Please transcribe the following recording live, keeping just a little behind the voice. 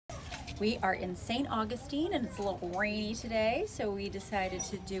We are in St. Augustine and it's a little rainy today, so we decided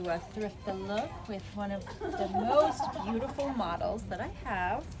to do a thrift the look with one of the most beautiful models that I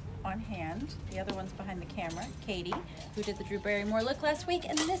have on hand. The other one's behind the camera, Katie, who did the Drew Barrymore look last week,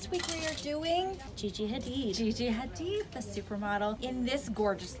 and this week we are doing Gigi Hadid. Gigi Hadid, the supermodel, in this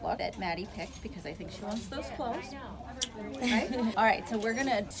gorgeous look that Maddie picked because I think she wants those clothes. Right? All right, so we're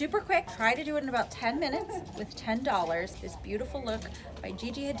gonna super quick try to do it in about 10 minutes with $10. This beautiful look by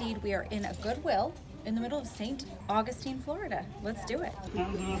Gigi Hadid. We are in a Goodwill in the middle of St. Augustine, Florida. Let's do it.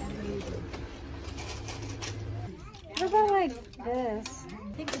 What about like this?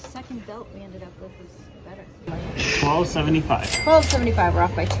 I think the second belt we ended up with was better. $12.75. $12.75. We're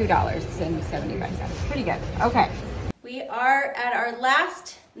off by $2.75. Pretty good. Okay. We are at our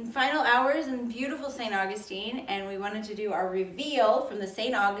last and final hours in beautiful St. Augustine, and we wanted to do our reveal from the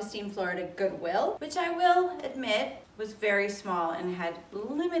St. Augustine, Florida Goodwill, which I will admit was very small and had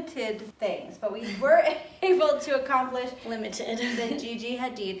limited things, but we were able to accomplish the Gigi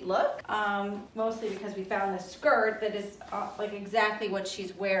Hadid look, mostly because we found the skirt that is like exactly what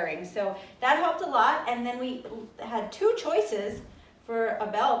she's wearing. So that helped a lot, and then we had two choices for a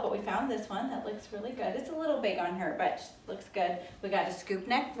belt, but we found this one that looks really good. It's a little big on her, but looks good. We got a scoop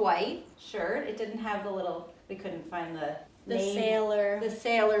neck white shirt. It didn't have the little, we couldn't find the sailor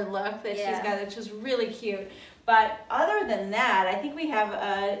look that she's got, which is really cute. But other than that, I think we have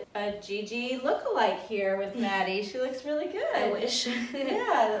a Gigi look-alike here with Maddie. She looks really good. I wish.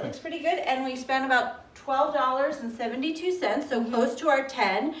 Yeah, that looks pretty good. And we spent about $12.72, so close to our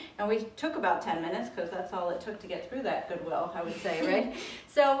 10, and we took about 10 minutes because that's all it took to get through that Goodwill, I would say, right?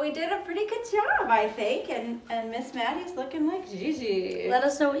 So we did a pretty good job, I think, and Miss Maddie's looking like Gigi. Let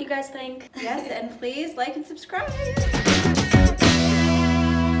us know what you guys think. Yes, and please like and subscribe.